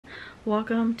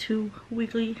Welcome to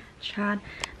weekly chat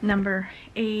number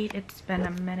 8. It's been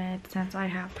a minute since I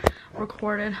have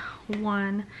recorded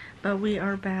one, but we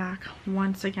are back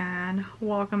once again.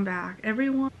 Welcome back,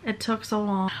 everyone. It took so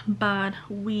long, but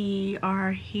we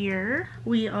are here.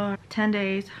 We are 10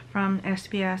 days from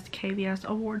SBS KBS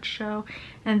award show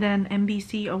and then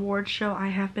NBC award show. I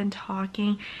have been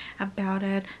talking about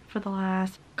it for the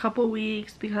last couple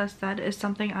weeks because that is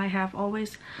something I have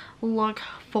always looked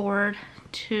forward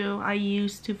to. I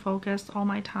used to focus all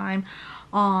my time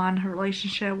on a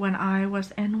relationship when I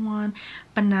was in one,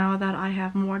 but now that I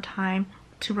have more time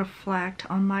to reflect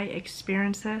on my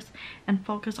experiences and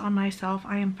focus on myself,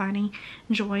 I am finding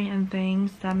joy in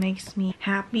things that makes me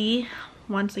happy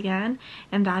once again,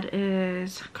 and that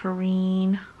is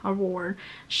Korean award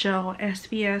show,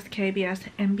 SBS, KBS,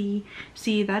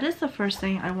 NBC. That is the first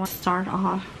thing I want to start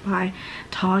off by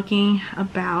talking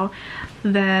about.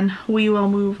 Then we will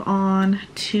move on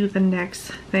to the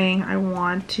next thing I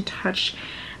want to touch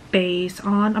base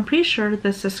on. I'm pretty sure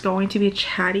this is going to be a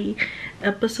chatty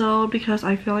episode because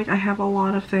I feel like I have a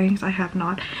lot of things I have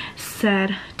not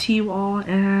said to you all,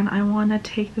 and I want to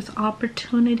take this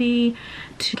opportunity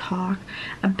to talk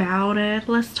about it.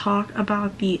 Let's talk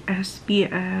about the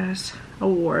SBS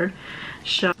award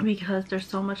show because there's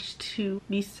so much to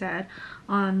be said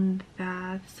on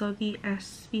that. So the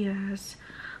SBS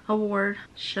award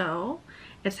show,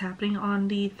 it's happening on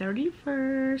the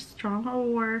 31st, Drama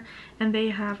Award, and they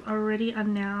have already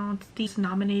announced these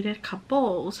nominated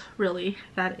couples, really,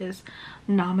 that is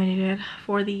nominated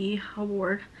for the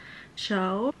award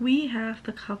show. We have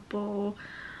the couple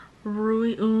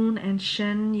Rui Eun and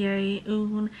Shin Ye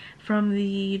Eun from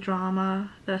the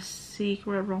drama The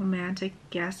Secret Romantic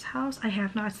Guest House. I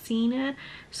have not seen it,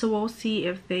 so we'll see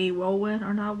if they will win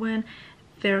or not win.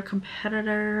 Their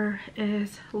competitor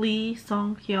is Lee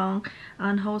Song-hyung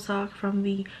and Ho-seok from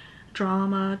the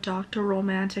drama Dr.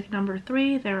 Romantic No.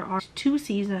 3. There are 2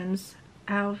 seasons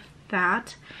of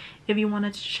that if you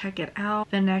wanted to check it out.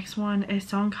 The next one is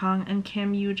Song Kang and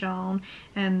Kim Yoo-jong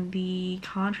and the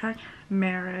contract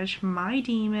marriage My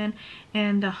Demon,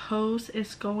 and the host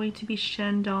is going to be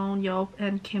Shin Dong-yeop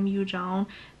and Kim Yoo-jong.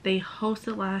 They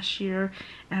hosted last year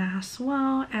as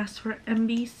well. As for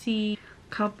NBC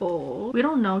couple, we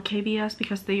don't know KBS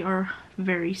because they are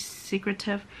very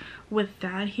secretive with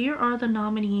that. Here are the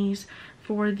nominees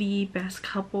for the best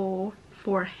couple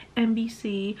for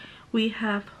NBC. We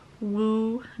have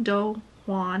Woo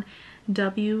Do-hwan,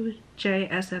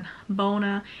 WJSN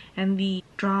Bona, and the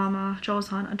drama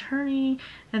Joseon Attorney,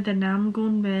 and then Nam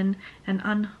Gun-min and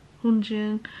An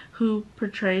Hoon-jin, who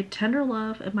portrayed Tender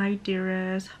Love and My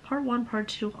Dearest Part 1, Part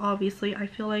 2. Obviously, I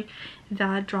feel like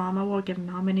that drama will get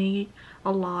nominated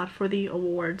a lot for the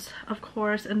awards, of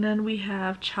course. And then we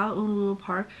have Cha Eun-woo,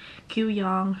 Park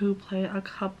Kyu-young, who play a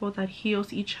couple that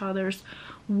heals each other's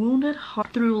wounded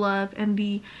heart through love, and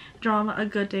the drama A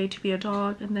Good Day to Be a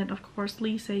Dog. And then, of course,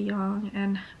 Lee Se-young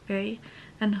and Bae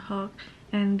and Hook,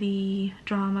 and the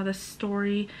drama The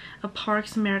Story of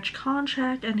Park's Marriage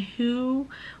Contract. And who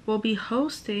will be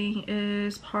hosting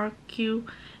is Park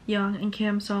Kyu-young and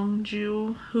Kim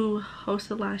Song-ju, who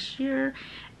hosted last year.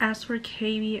 As for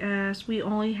KBS, we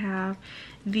only have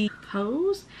the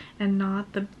host and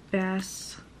not the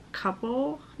best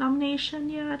couple nomination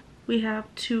yet. We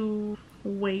have to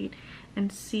wait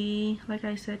and see. Like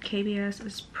I said, KBS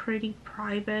is pretty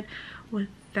private with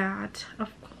that. Of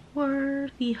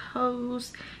course, the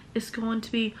host is going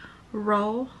to be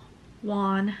Ro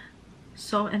Won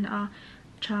So, and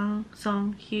Chang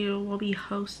Sung-hyo will be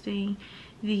hosting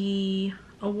the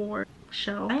award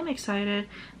show. I am excited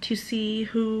to see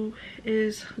who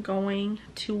is going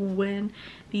to win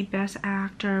the best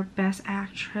actor, best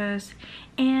actress,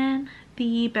 and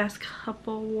the best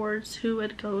couple awards, who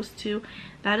it goes to.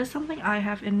 That is something I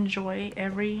have enjoyed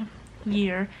every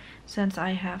year since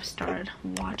I have started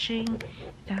watching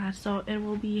that, so it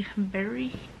will be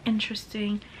very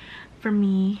interesting for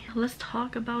me. Let's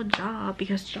talk about job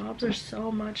because jobs are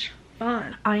so much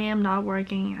fun. I am not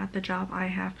working at the job I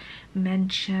have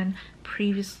mentioned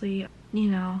previously, you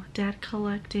know, debt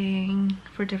collecting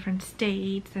for different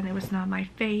states, and it was not my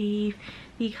fave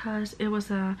because it was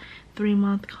a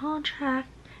 3-month contract.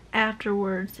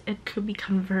 Afterwards it could be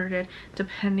converted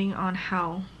depending on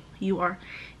how you are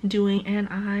doing, and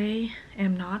I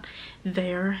am not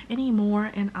there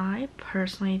anymore, and I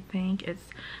personally think it's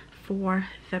for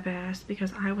the best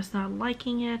because I was not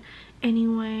liking it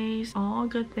anyways. All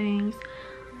good things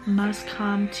must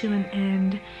come to an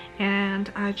end,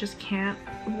 and I just can't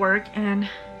work and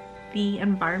the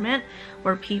environment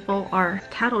where people are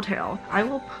tattletale. I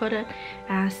will put it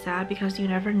as that because you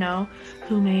never know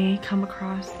who may come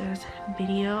across this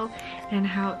video and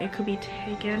how it could be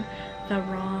taken the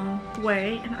wrong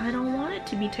way, and I don't want it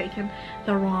to be taken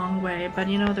the wrong way. But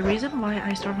you know, the reason why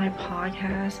I start my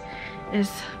podcast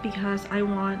is because I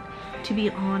want to be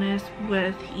honest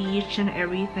with each and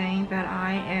everything that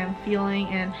I am feeling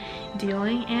and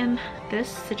dealing in. This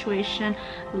situation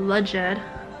legit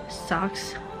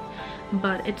sucks,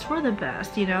 but it's for the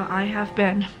best. You know, I have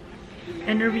been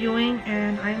interviewing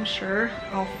and I'm sure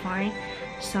I'll find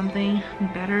something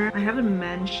better. I haven't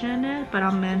mentioned it, but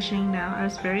I'm mentioning now. I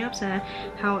was very upset,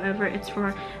 however it's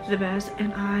for the best,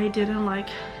 and I didn't like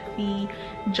the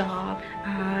job,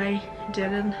 I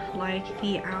didn't like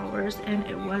the hours, and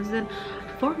it wasn't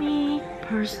for me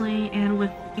personally. And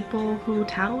with people who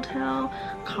tattletale,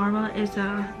 karma is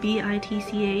a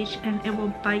bitch, and it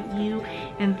will bite you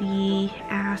in the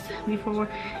ass before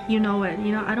you know it.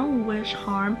 You know, I don't wish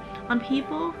harm on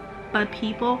people, but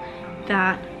people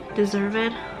that deserve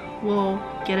it will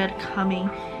get it coming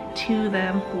to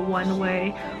them one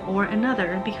way or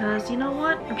another. Because you know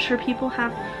what, I'm sure people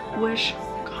have wish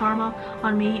karma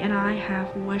on me and I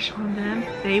have wish on them.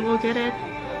 They will get it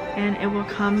and it will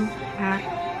come at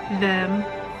them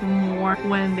more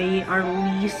when they are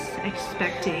least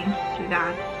expecting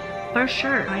that. For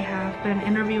sure, I have been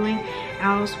interviewing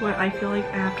elsewhere. I feel like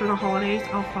after the holidays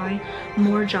I'll find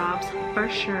more jobs for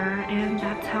sure, and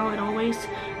that's how it always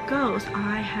goes.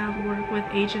 I have worked with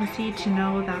agency to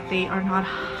know that they are not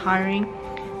hiring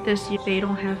this year. They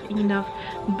don't have enough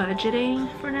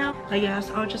budgeting for now. I guess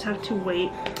I'll just have to wait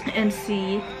and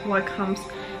see what comes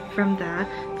from that.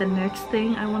 The next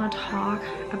thing I want to talk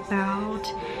about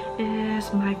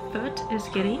is my foot is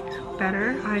getting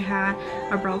better. I had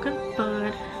a broken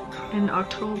foot in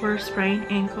October, sprained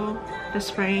ankle. The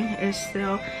sprain is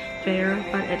still there,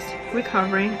 but it's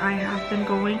recovering. I have been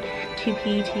going to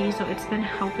PT, so it's been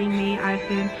helping me. I've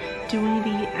been doing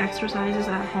the exercises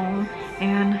at home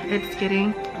and it's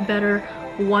getting better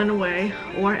one way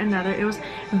or another. It was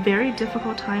a very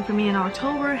difficult time for me in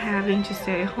October, having to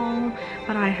stay home,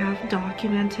 but I have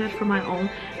documented for my own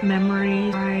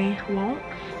memories. I won't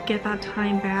get that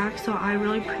time back, so I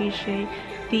really appreciate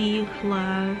the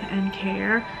love and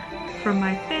care from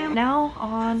my family. Now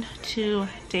on to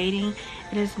dating.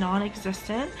 It is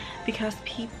non-existent because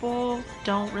people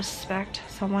don't respect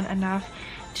someone enough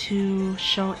to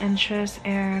show interest,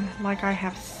 and like I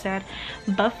have said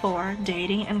before,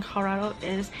 dating in Colorado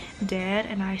is dead,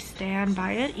 and I stand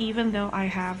by it. Even though I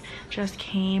have just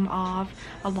came off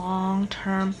a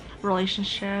long-term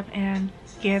relationship and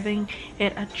giving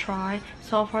it a try,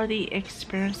 so far the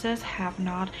experiences have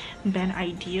not been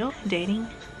ideal. Dating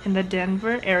in the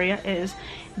Denver area is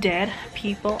dead.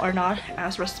 People are not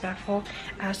as respectful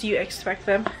as you expect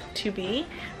them to be,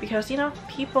 because you know,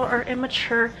 people are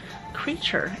immature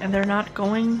creature and they're not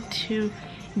going to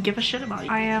give a shit about you.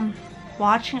 I am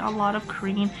watching a lot of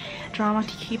Korean drama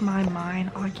to keep my mind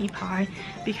occupied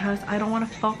because I don't want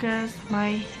to focus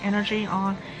my energy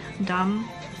on dumb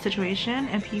situation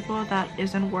and people that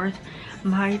isn't worth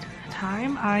my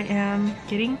time. I am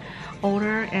getting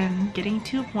older and getting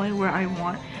to a point where I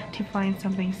want to find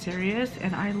something serious,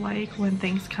 and I like when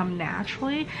things come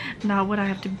naturally, not when I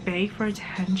have to beg for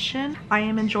attention. I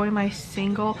am enjoying my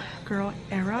single girl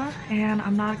era, and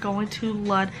I'm not going to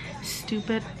let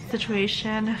stupid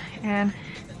situation and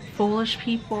foolish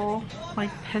people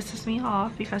like pisses me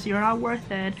off because you're not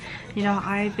worth it. You know,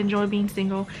 I've enjoyed being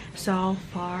single so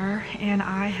far, and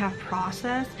I have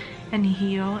processed and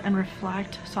healed and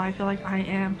reflect, so I feel like I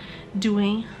am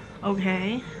doing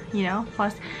okay. You know,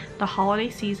 plus the holiday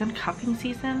season, cuffing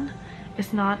season,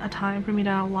 is not a time for me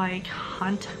to like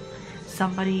hunt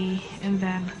somebody and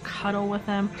then cuddle with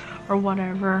them or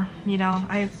whatever. You know,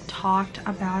 I've talked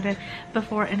about it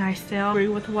before and I still agree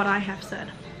with what I have said.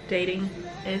 Dating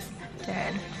is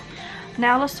dead.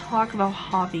 Now let's talk about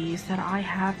hobbies that I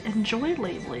have enjoyed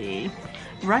lately.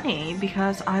 Running,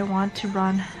 because I want to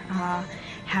run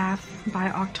half by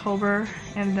October,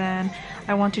 and then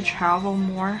I want to travel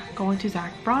more, going to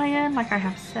Zach Bryan like I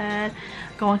have said,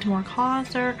 going to more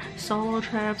concert, solo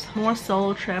trips, more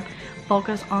solo trip,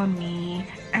 focus on me,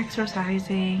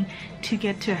 exercising to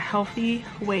get to a healthy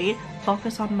weight,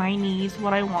 focus on my needs,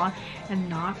 what I want, and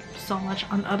not so much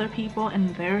on other people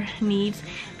and their needs.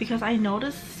 Because I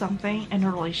noticed something in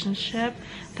a relationship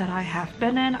that I have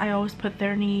been in, I always put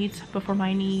their needs before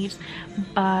my needs,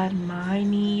 but my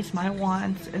needs, my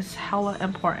wants is hella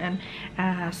important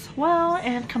as well,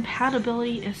 and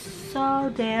compatibility is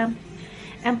so damn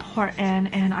important,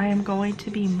 and I am going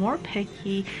to be more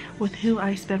picky with who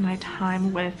I spend my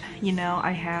time with. You know,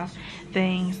 I have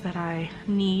things that I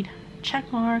need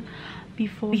check mark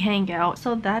before we hang out.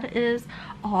 So that is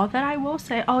all that I will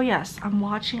say. Oh yes, I'm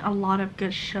watching a lot of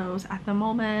good shows at the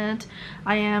moment.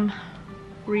 I am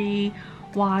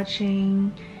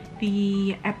re-watching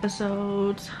the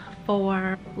episodes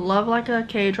for Love Like a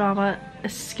K-drama.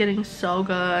 It's getting so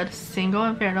good. Single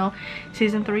Inferno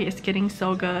season 3 is getting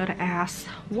so good as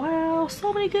well.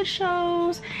 So many good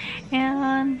shows.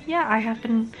 And yeah, I have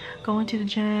been going to the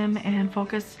gym and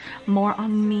focus more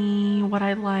on me, what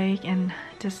I like and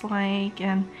dislike,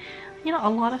 and you know, a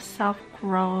lot of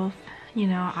self-growth. You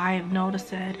know, I've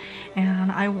noticed it,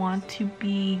 and I want to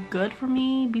be good for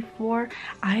me before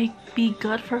I be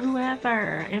good for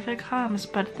whoever if it comes.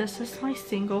 But this is my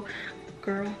single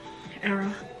girl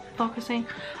era, focusing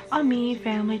on me,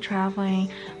 family, traveling,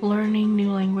 learning new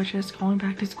languages, going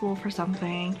back to school for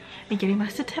something, and getting my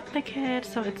certificate.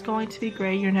 So it's going to be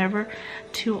great. You're never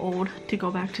too old to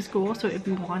go back to school, so if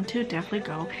you want to, definitely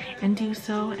go and do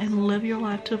so and live your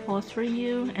life to the fullest for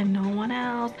you and no one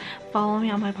else. Follow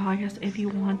me on my podcast if you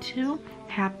want to.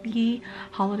 Happy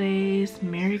holidays,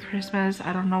 Merry Christmas.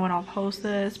 I don't know when I'll post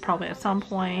this, probably at some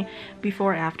point,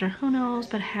 before or after, who knows,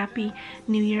 but Happy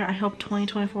New Year. I hope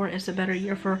 2024 is a better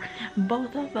year for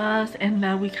both of us, and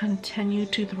that we continue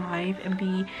to thrive and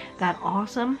be that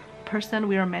awesome person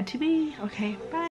we are meant to be. Okay, bye.